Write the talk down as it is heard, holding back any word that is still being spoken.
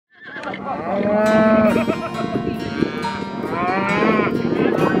When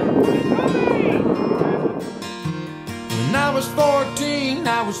I was 14,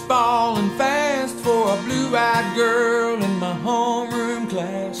 I was falling fast for a blue-eyed girl in my homeroom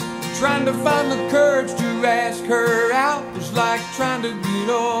class. Trying to find the courage to ask her out was like trying to get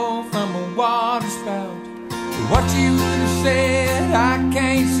oil from a water spout. What you would have said, I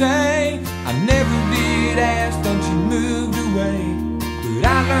can't say. I never did ask, then she moved away. But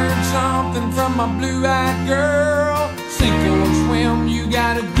I learned something from my blue-eyed girl. Sink or swim, you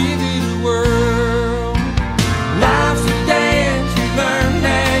gotta give it a whirl. Life's a dance, you learn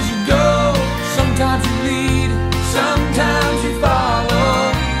as you go. Sometimes you lead, sometimes you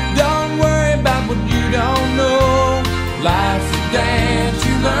follow. Don't worry about what you don't know. Life's a dance,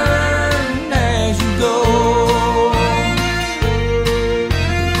 you learn as you go.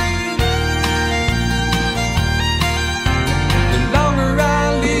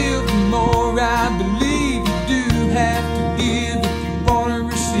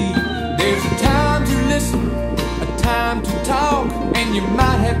 To talk, and you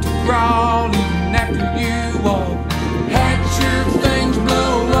might have to crawl even after you walk. Had your things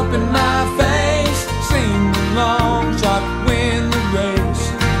blow up in my face, seemed a long shot to win the race.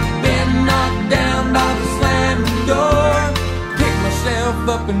 Been knocked down by the slamming door, picked myself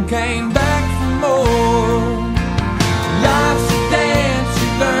up and came back for more. Life's a dance, you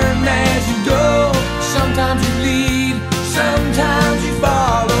learn as you go. Sometimes you lead, sometimes you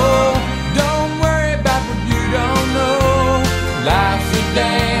follow. Don't worry about what you don't know. Life's a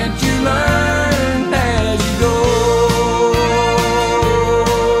dance, you learn as you go.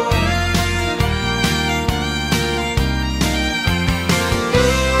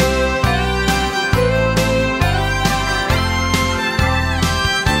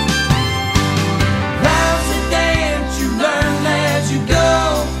 Life's a dance, you learn as you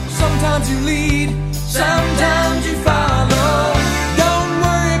go. Sometimes you lead, sometimes you follow. Don't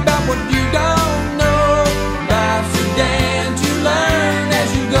worry about what you don't know. Life's a dance, you learn as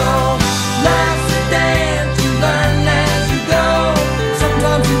you go. Life's a dance, you learn as you go.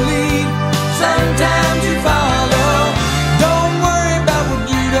 Sometimes you lead, sometimes you follow. Don't worry about what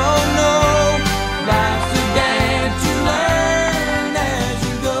you don't know. Life's a dance, you learn as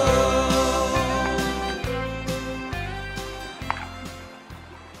you go.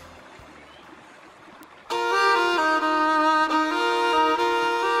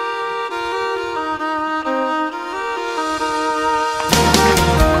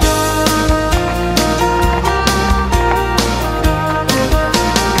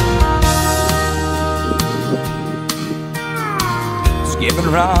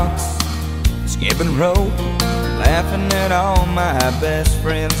 Skipping rocks, skipping rope, laughing at all my best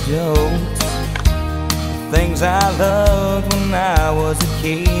friends' jokes. Things I loved when I was a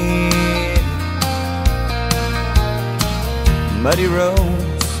kid. Muddy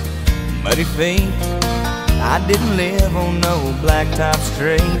roads, muddy feet. I didn't live on no blacktop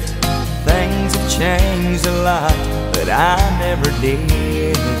street. Things have changed a lot, but I never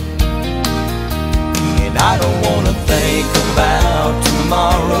did. And I don't wanna think about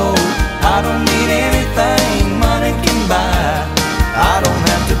tomorrow. I don't need anything money can buy. I don't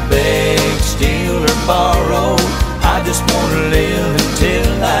have to beg, steal, or borrow. I just wanna live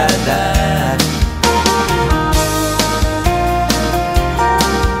until I die.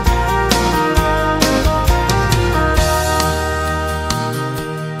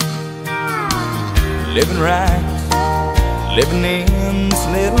 Living right, living in this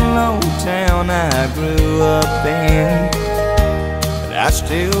little old town I grew up in, but I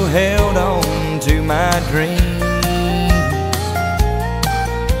still held on to my dreams.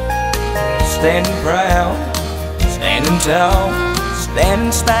 Standing proud, standing tall,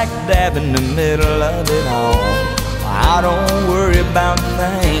 standing stack dab in the middle of it all. I don't worry about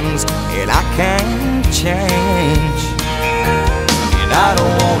things that I can't change. And I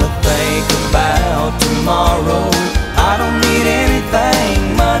don't wanna think about tomorrow. I don't need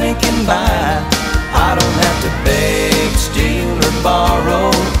anything money can buy. I don't have to beg, steal, or borrow.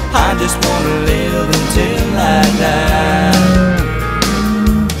 I just wanna live until I die.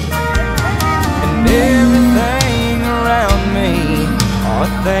 And everything around me are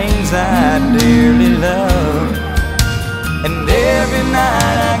things I dearly love.